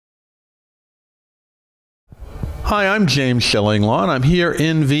Hi, I'm James Schillinglaw, and I'm here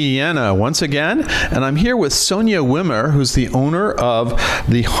in Vienna once again, and I'm here with Sonia Wimmer, who's the owner of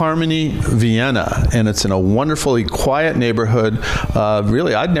the Harmonie Vienna, and it's in a wonderfully quiet neighborhood.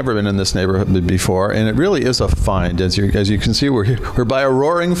 Really, I'd never been in this neighborhood before, and it really is a find. As you can see, we're by a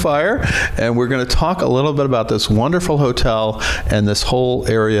roaring fire, and we're going to talk a little bit about this wonderful hotel and this whole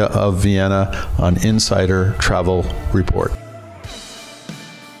area of Vienna on Insider Travel Report.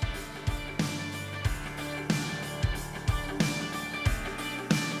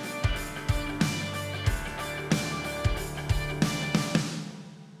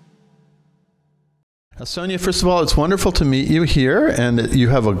 Sonia, first of all, it's wonderful to meet you here, and you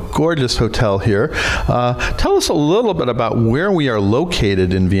have a gorgeous hotel here. Tell us a little bit about where we are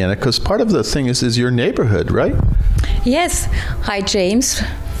located in Vienna, because part of the thing is your neighborhood, right? Yes. Hi, James.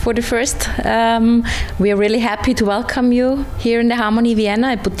 For the first, we are really happy to welcome you here in the Harmonie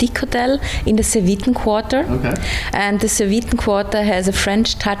Vienna, a boutique hotel in the Serviten Quarter. Okay. And the Serviten Quarter has a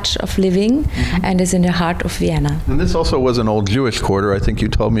French touch of living and is in the heart of Vienna. And this also was an old Jewish quarter. I think you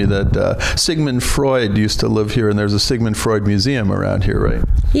told me that Sigmund Freud used to live here, and there's a Sigmund Freud museum around here, right?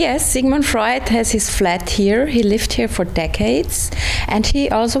 Yes, Sigmund Freud has his flat here. He lived here for decades, and he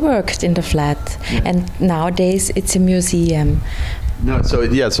also worked in the flat. Yeah. And nowadays it's a museum. No, so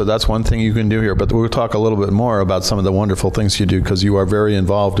that's one thing you can do here, but we'll talk a little bit more about some of the wonderful things you do, because you are very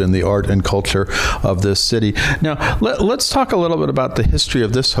involved in the art and culture of this city. Now, let's talk a little bit about the history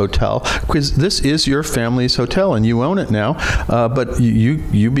of this hotel, because this is your family's hotel and you own it now. But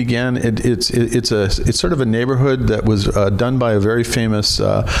you began it's sort of a neighborhood that was done by a very famous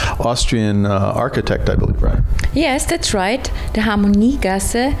Austrian architect, I believe, right? Yes, that's right. The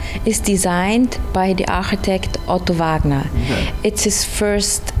Harmoniegasse is designed by the architect Otto Wagner. Okay. It's his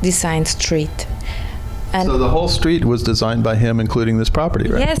first designed street. And so the whole street was designed by him, including this property,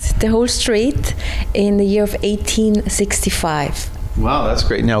 right? Yes, the whole street in the year of 1865. Wow, that's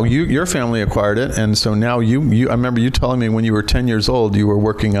great. Now, your family acquired it, and so now I remember you telling me when you were 10 years old, you were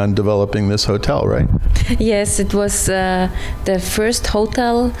working on developing this hotel, right? Yes, it was the first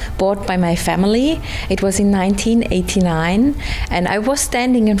hotel bought by my family. It was in 1989, and I was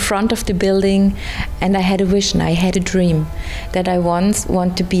standing in front of the building, and I had a vision, I had a dream that I once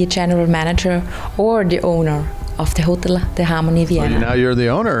want to be a general manager or the owner of the hotel, the Harmonie Vienna. So now you're the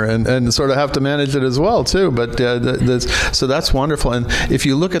owner and sort of have to manage it as well, too. But so that's wonderful. And if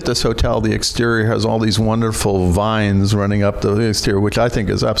you look at this hotel, the exterior has all these wonderful vines running up the exterior, which I think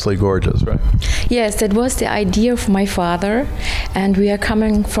is absolutely gorgeous, right? Yes, that was the idea of my father. And we are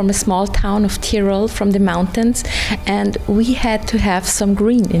coming from a small town of Tyrol, from the mountains, and we had to have some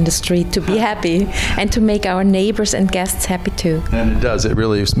green in the street to be happy and to make our neighbors and guests happy too. And it does. It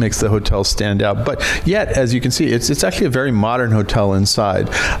really makes the hotel stand out. But yet, as you can see, it's actually a very modern hotel inside.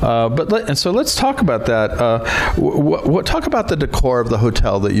 So let's talk about that. Talk about the decor of the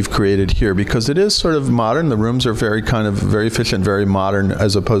hotel that you've created here, because it is sort of modern. The rooms are very efficient, very modern,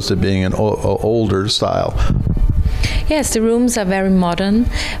 as opposed to being an older style. Yes, the rooms are very modern,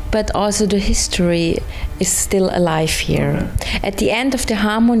 but also the history is still alive here. Okay. At the end of the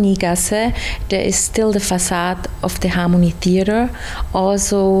Harmoniegasse, there is still the facade of the Harmonie Theater,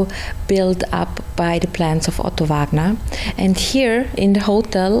 also built up by the plans of Otto Wagner. And here in the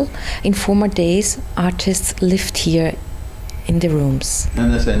hotel, in former days, artists lived here in the rooms.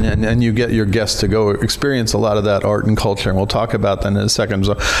 And you get your guests to go experience a lot of that art and culture, and we'll talk about that in a second.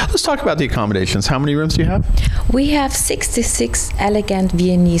 So let's talk about the accommodations. How many rooms do you have? We have 66 elegant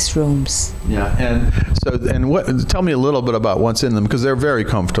Viennese rooms. Yeah, tell me a little bit about what's in them, because they're very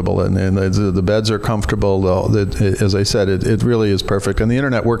comfortable, and the beds are comfortable. As I said, it really is perfect, and the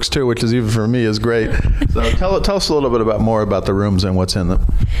internet works too, which is, even for me, is great. So tell us a little bit more about the rooms and what's in them.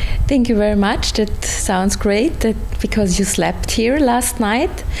 Thank you very much. That sounds great. Because you slept here last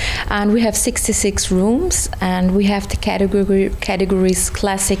night, and we have 66 rooms, and we have the categories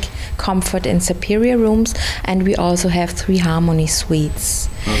classic, comfort, and superior rooms, and we also have 3 Harmonie suites.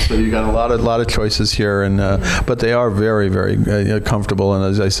 So you got a lot of choices here, and but they are very, very comfortable. And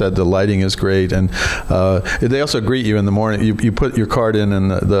as I said, the lighting is great, and they also greet you in the morning. You put your card in,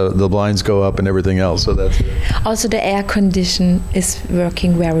 and the blinds go up and everything else. So that's also the air condition is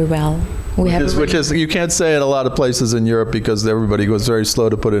working very well. Which is you can't say at a lot of places in Europe, because everybody goes very slow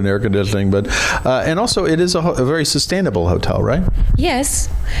to put in air conditioning. But and also it is a very sustainable hotel, right? Yes,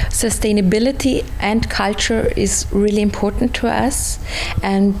 Sustainability and culture is really important to us,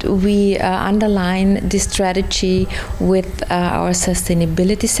 and we underline this strategy with our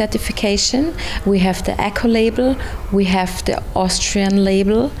sustainability certification. We have the Eco label, we have the Austrian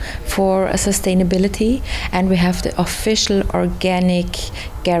label for sustainability, and we have the official organic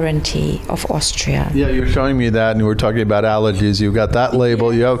guarantee of Austria. Yeah, you're showing me that, and we're talking about allergies. You've got that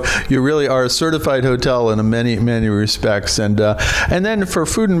label. You really are a certified hotel in many respects. And then for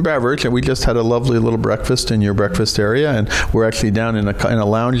food and beverage, and we just had a lovely little breakfast in your breakfast area, and we're actually down in a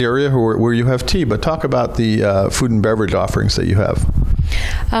lounge area where you have tea. But talk about the food and beverage offerings that you have.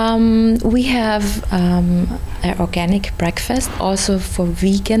 We have an organic breakfast also for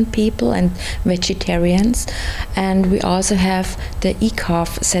vegan people and vegetarians, and we also have the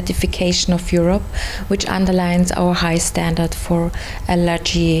ECOF certification of Europe, which underlines our high standard for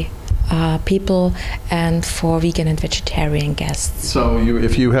allergy people and for vegan and vegetarian guests. So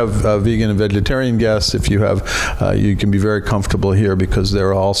if you have vegan and vegetarian guests, if you have, you can be very comfortable here because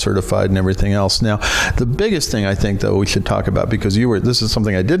they're all certified and everything else. Now, the biggest thing I think that we should talk about, because this is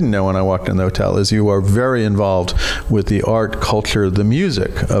something I didn't know when I walked in the hotel, is you are very involved with the art, culture, the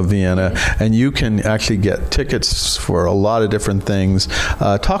music of Vienna, and you can actually get tickets for a lot of different things.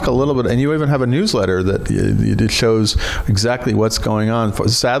 Talk a little bit, and you even have a newsletter that it shows exactly what's going on.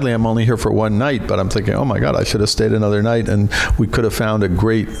 Sadly, I'm only here for one night, but I'm thinking, oh my God, I should have stayed another night, and we could have found a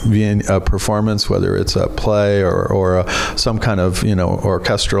great performance, whether it's a play or some kind of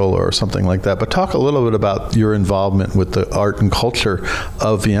orchestral or something like that. But talk a little bit about your involvement with the art and culture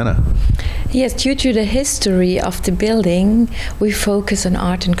of Vienna. Yes, due to the history of the building, we focus on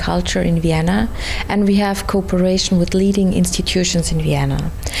art and culture in Vienna, and we have cooperation with leading institutions in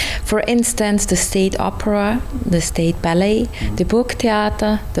Vienna. For instance, the State Opera, the State Ballet, the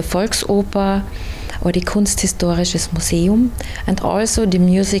Burgtheater, the Volksoper, or the Kunsthistorisches Museum, and also the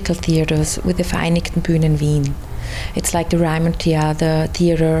musical theaters with the Vereinigten Bühnen Wien. It's like the Ryman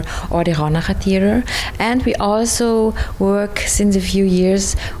Theater or the Ronacher Theater. And we also work since a few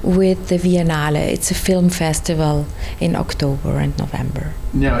years with the Biennale. It's a film festival in October and November.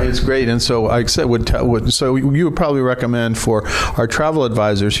 Yeah, it's great. And so I said, so you would probably recommend for our travel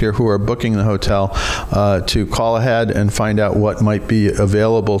advisors here who are booking the hotel to call ahead and find out what might be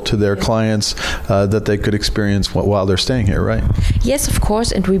available to their clients that they could experience while they're staying here, right? Yes, of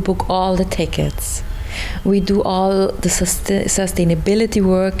course. And we book all the tickets. We do all the sustainability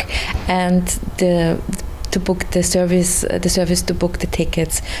work and to book the service to book the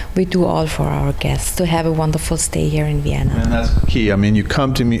tickets. We do all for our guests to have a wonderful stay here in Vienna. And that's key. I mean, you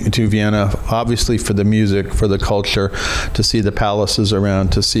come to Vienna obviously for the music, for the culture, to see the palaces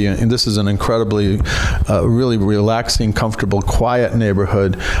around, to see. And this is an incredibly, really relaxing, comfortable, quiet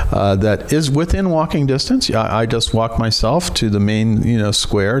neighborhood that is within walking distance. I just walked myself to the main,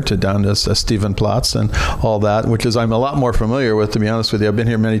 square, to down to Stephanplatz and all that, which is I'm a lot more familiar with. To be honest with you, I've been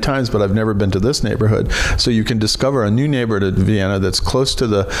here many times, but I've never been to this neighborhood. So you can discover a new neighborhood in Vienna that's close to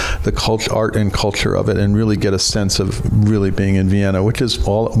the art and culture of it, and really get a sense of really being in Vienna, which is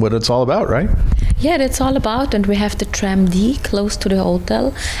what it's all about, right? Yeah, that's all about. And we have the tram D close to the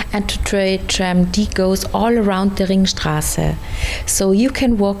hotel, and the tram D goes all around the Ringstraße. So you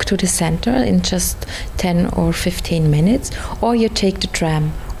can walk to the center in just 10 or 15 minutes, or you take the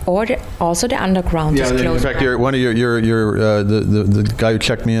tram. Or also the underground is close. In fact, the guy who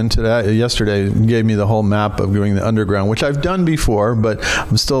checked me in yesterday gave me the whole map of doing the underground, which I've done before, but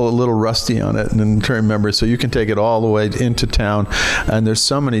I'm still a little rusty on it and I'm trying to remember. So you can take it all the way into town, and there's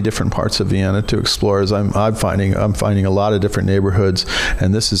so many different parts of Vienna to explore. As I'm finding a lot of different neighborhoods,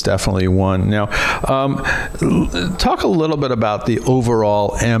 and this is definitely one. Now, talk a little bit about the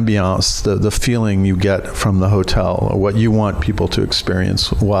overall ambiance, the feeling you get from the hotel, or what you want people to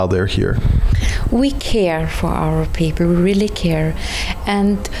experience while they're here. We care for our people. We really care,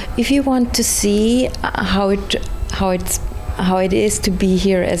 and if you want to see how it is to be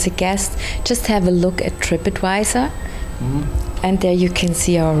here as a guest, just have a look at TripAdvisor, and there you can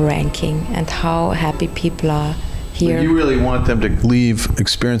see our ranking and how happy people are here. But you really want them to leave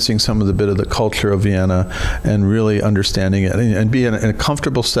experiencing some of the bit of the culture of Vienna and really understanding it, and be in a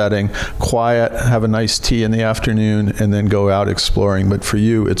comfortable setting, quiet, have a nice tea in the afternoon, and then go out exploring. But for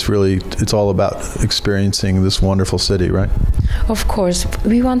you, it's all about experiencing this wonderful city, right? Of course,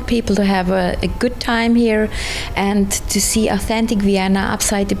 we want people to have a good time here and to see authentic Vienna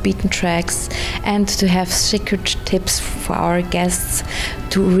outside the beaten tracks, and to have secret tips for our guests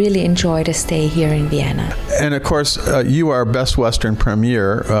to really enjoy the stay here in Vienna. And of course, you are Best Western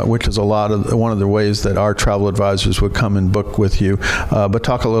Premier, which is one of the ways that our travel advisors would come and book with you. But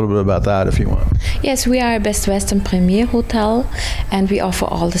talk a little bit about that if you want. Yes, we are a Best Western Premier hotel, and we offer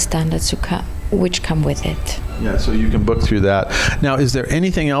all the standards which come with it. Yeah, so you can book through that. Now, is there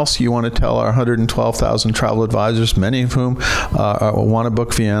anything else you want to tell our 112,000 travel advisors, many of whom want to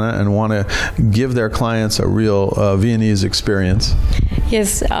book Vienna and want to give their clients a real Viennese experience?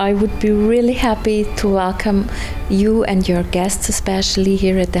 Yes, I would be really happy to welcome you and your guests, especially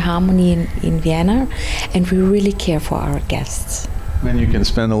here at the Harmonie in Vienna, and we really care for our guests. Then you can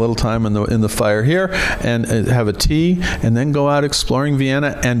spend a little time in the fire here and have a tea and then go out exploring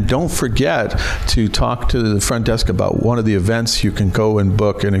Vienna. And don't forget to talk to the front desk about one of the events you can go and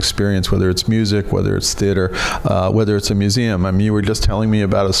book and experience, whether it's music, whether it's theater, whether it's a museum. I mean, you were just telling me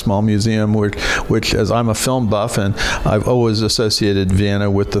about a small museum which as I'm a film buff and I've always associated Vienna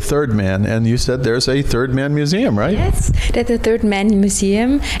with the Third Man. And you said there's a Third Man museum, right? Yes, that's the Third Man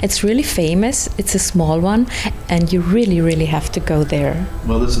Museum. It's really famous. It's a small one, and you really, really have to go there.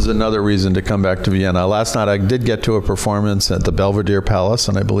 Well, this is another reason to come back to Vienna. Last night I did get to a performance at the Belvedere Palace,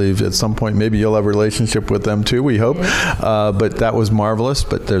 and I believe at some point maybe you'll have a relationship with them too, we hope. But that was marvelous,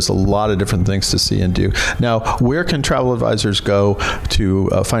 but there's a lot of different things to see and do. Now, where can travel advisors go to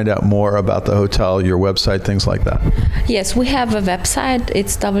find out more about the hotel, your website, things like that? Yes, we have a website.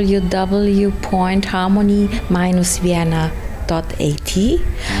 It's www.harmonie-vienna.at,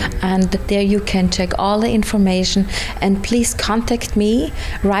 and there you can check all the information, and please contact me,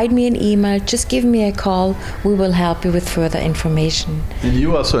 write me an email, just give me a call. We will help you with further information. And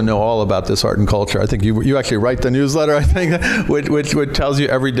you also know all about this art and culture. I think you actually write the newsletter, I think, which tells you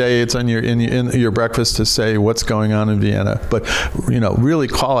every day. It's on in your breakfast to say what's going on in Vienna. But really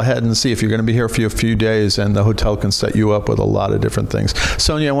call ahead and see if you're going to be here for a few days, and the hotel can set you up with a lot of different things.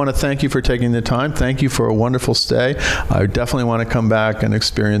 Sonia, I want to thank you for taking the time. Thank you for a wonderful stay. I definitely want to come back and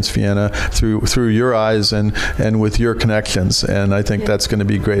experience Vienna through your eyes and with your connections, and I think that's going to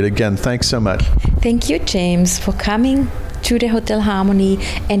be great. Again, thanks so much. Thank you, James, for coming to the Hotel Harmonie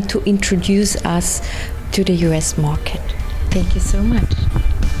and to introduce us to the US market. Thank you so much.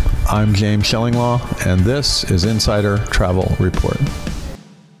 I'm James Schellinglaw, and this is Insider Travel Report.